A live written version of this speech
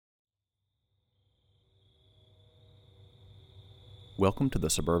Welcome to the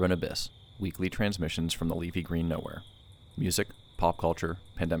Suburban Abyss, weekly transmissions from the leafy green nowhere. Music, pop culture,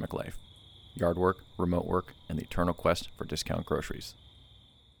 pandemic life, yard work, remote work, and the eternal quest for discount groceries.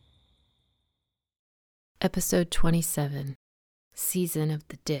 Episode 27, Season of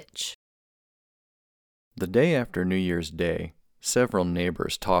the Ditch. The day after New Year's Day, several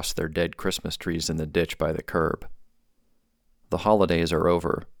neighbors tossed their dead Christmas trees in the ditch by the curb. The holidays are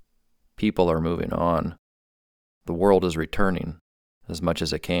over. People are moving on. The world is returning, as much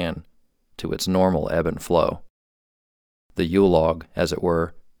as it can, to its normal ebb and flow. The Yule log, as it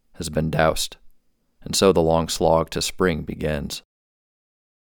were, has been doused, and so the long slog to spring begins.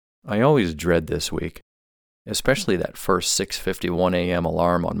 I always dread this week, especially that first 6:51 a.m.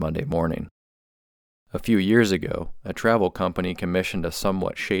 alarm on Monday morning. A few years ago, a travel company commissioned a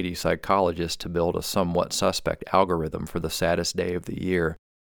somewhat shady psychologist to build a somewhat suspect algorithm for the saddest day of the year,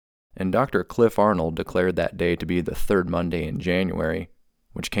 and Dr. Cliff Arnold declared that day to be the third Monday in January,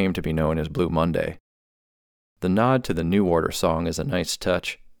 which came to be known as Blue Monday. The nod to the New Order song is a nice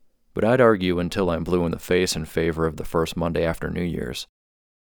touch, but I'd argue until I'm blue in the face in favor of the first Monday after New Year's.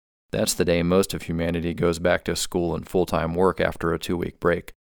 That's the day most of humanity goes back to school and full-time work after a 2-week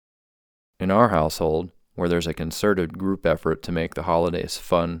break. In our household, where there's a concerted group effort to make the holidays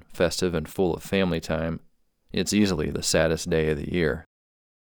fun, festive, and full of family time, it's easily the saddest day of the year.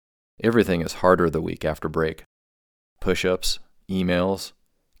 Everything is harder the week after break. Push-ups, emails,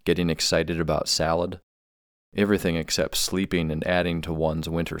 getting excited about salad. Everything except sleeping and adding to one's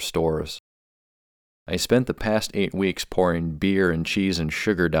winter stores. I spent the past 8 weeks pouring beer and cheese and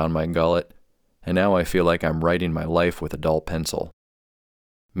sugar down my gullet, and now I feel like I'm writing my life with a dull pencil.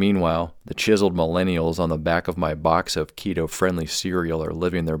 Meanwhile, the chiseled millennials on the back of my box of keto-friendly cereal are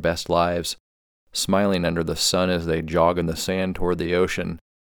living their best lives, smiling under the sun as they jog in the sand toward the ocean,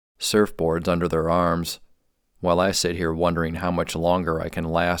 surfboards under their arms, while I sit here wondering how much longer I can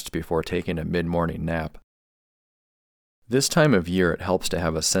last before taking a mid-morning nap. This time of year it helps to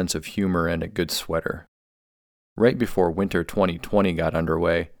have a sense of humor and a good sweater. Right before winter 2020 got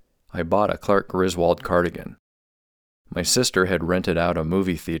underway, I bought a Clark Griswold cardigan. My sister had rented out a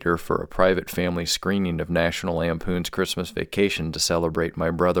movie theater for a private family screening of National Lampoon's Christmas Vacation to celebrate my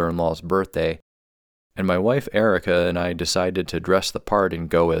brother-in-law's birthday, and my wife Erica and I decided to dress the part and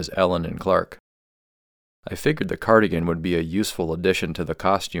go as Ellen and Clark. I figured the cardigan would be a useful addition to the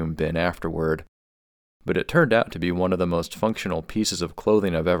costume bin afterward, but it turned out to be one of the most functional pieces of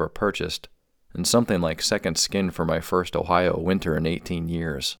clothing I've ever purchased, and something like second skin for my first Ohio winter in 18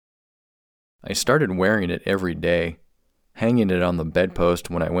 years. I started wearing it every day, hanging it on the bedpost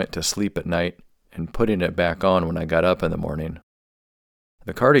when I went to sleep at night, and putting it back on when I got up in the morning.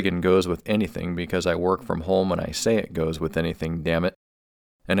 The cardigan goes with anything because I work from home and I say it goes with anything, damn it,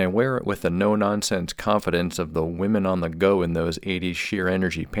 and I wear it with the no-nonsense confidence of the women on the go in those 80s sheer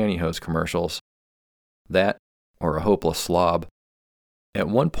energy pantyhose commercials. That, or a hopeless slob. At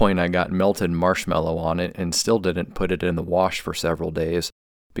one point I got melted marshmallow on it and still didn't put it in the wash for several days,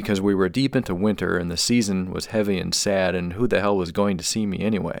 because we were deep into winter and the season was heavy and sad, and who the hell was going to see me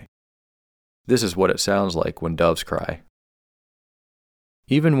anyway? This is what it sounds like when doves cry.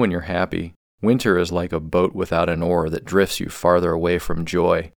 Even when you're happy, winter is like a boat without an oar that drifts you farther away from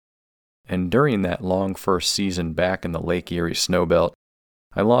joy. And during that long first season back in the Lake Erie snowbelt,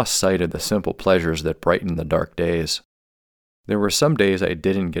 I lost sight of the simple pleasures that brighten the dark days. There were some days I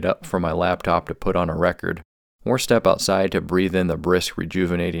didn't get up from my laptop to put on a record, or step outside to breathe in the brisk,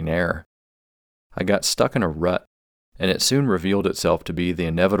 rejuvenating air. I got stuck in a rut, and it soon revealed itself to be the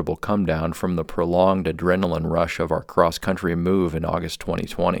inevitable come-down from the prolonged adrenaline rush of our cross-country move in August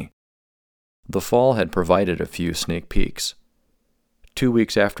 2020. The fall had provided a few sneak peeks. 2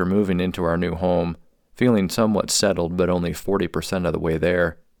 weeks after moving into our new home, feeling somewhat settled but only 40% of the way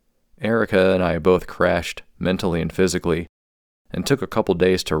there, Erica and I both crashed, mentally and physically, and took a couple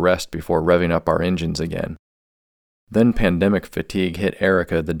days to rest before revving up our engines again. Then pandemic fatigue hit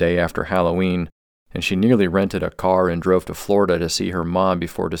Erica the day after Halloween, and she nearly rented a car and drove to Florida to see her mom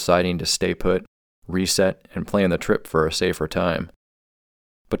before deciding to stay put, reset, and plan the trip for a safer time.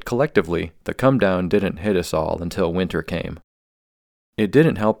 But collectively, the come-down didn't hit us all until winter came. It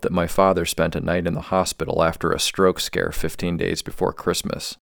didn't help that my father spent a night in the hospital after a stroke scare 15 days before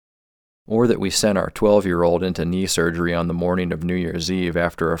Christmas, or that we sent our 12-year-old into knee surgery on the morning of New Year's Eve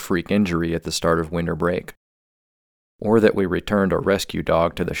after a freak injury at the start of winter break, or that we returned a rescue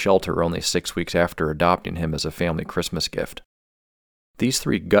dog to the shelter only 6 weeks after adopting him as a family Christmas gift. These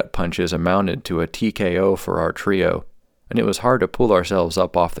 3 gut punches amounted to a TKO for our trio, and it was hard to pull ourselves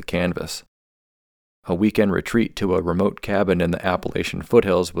up off the canvas. A weekend retreat to a remote cabin in the Appalachian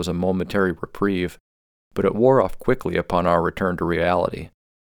foothills was a momentary reprieve, but it wore off quickly upon our return to reality.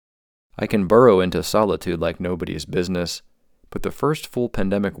 I can burrow into solitude like nobody's business, but the first full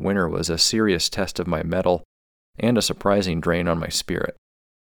pandemic winter was a serious test of my mettle and a surprising drain on my spirit.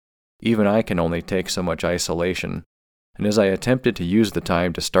 Even I can only take so much isolation, and as I attempted to use the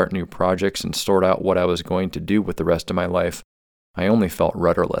time to start new projects and sort out what I was going to do with the rest of my life, I only felt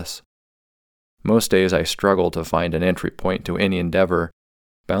rudderless. Most days I struggled to find an entry point to any endeavor,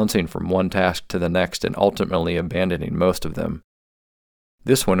 bouncing from one task to the next and ultimately abandoning most of them.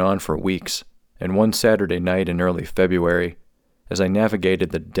 This went on for weeks, and one Saturday night in early February, as I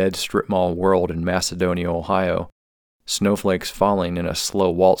navigated the dead strip mall world in Macedonia, Ohio, snowflakes falling in a slow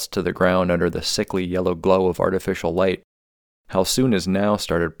waltz to the ground under the sickly yellow glow of artificial light, How Soon Is Now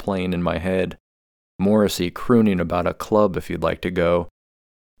started playing in my head, Morrissey crooning about a club if you'd like to go,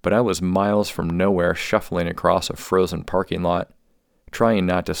 but I was miles from nowhere shuffling across a frozen parking lot, trying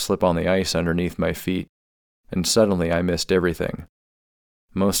not to slip on the ice underneath my feet, and suddenly I missed everything.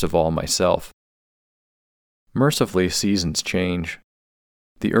 Most of all, myself. Mercifully, seasons change.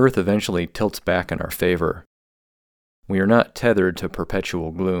 The earth eventually tilts back in our favor. We are not tethered to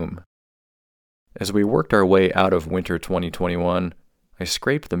perpetual gloom. As we worked our way out of winter 2021, I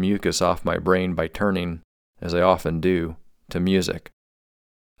scraped the mucus off my brain by turning, as I often do, to music.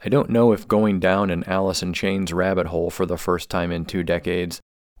 I don't know if going down an Alice in Chains rabbit hole for the first time in 2 decades,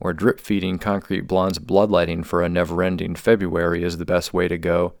 or drip-feeding Concrete Blonde's bloodlighting for a never-ending February is the best way to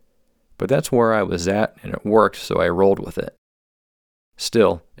go, but that's where I was at and it worked, so I rolled with it.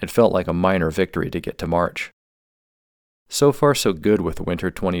 Still, it felt like a minor victory to get to March. So far so good with winter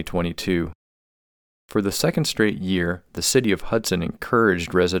 2022. For the second straight year, the city of Hudson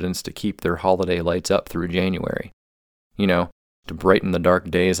encouraged residents to keep their holiday lights up through January. To brighten the dark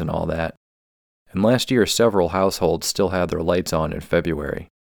days and all that. And last year, several households still had their lights on in February.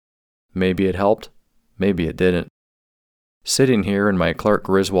 Maybe it helped, maybe it didn't. Sitting here in my Clark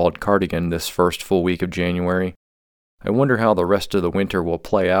Griswold cardigan this first full week of January, I wonder how the rest of the winter will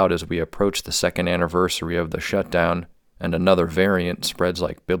play out as we approach the second anniversary of the shutdown and another variant spreads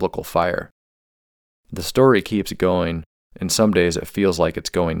like biblical fire. The story keeps going, and some days it feels like it's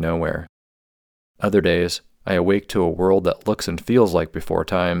going nowhere. Other days, I awake to a world that looks and feels like before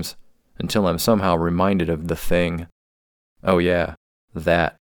times, until I'm somehow reminded of the thing. Oh yeah,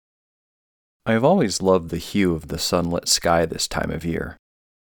 that. I've always loved the hue of the sunlit sky this time of year.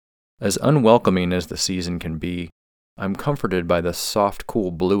 As unwelcoming as the season can be, I'm comforted by the soft,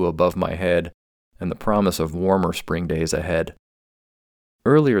 cool blue above my head and the promise of warmer spring days ahead.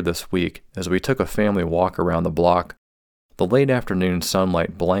 Earlier this week, as we took a family walk around the block, the late afternoon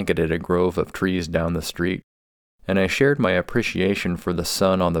sunlight blanketed a grove of trees down the street, and I shared my appreciation for the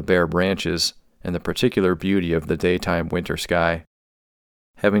sun on the bare branches and the particular beauty of the daytime winter sky.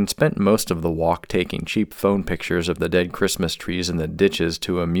 Having spent most of the walk taking cheap phone pictures of the dead Christmas trees in the ditches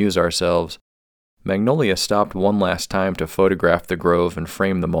to amuse ourselves, Magnolia stopped one last time to photograph the grove and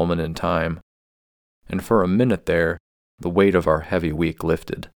frame the moment in time. And for a minute there, the weight of our heavy week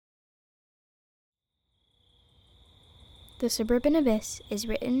lifted. The Suburban Abyss is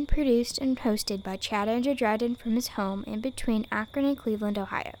written, produced, and hosted by Chad Andrew Dryden from his home in between Akron and Cleveland,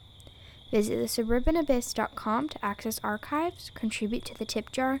 Ohio. Visit thesuburbanabyss.com to access archives, contribute to the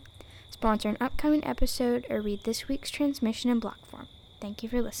tip jar, sponsor an upcoming episode, or read this week's transmission in block form. Thank you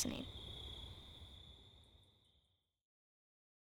for listening.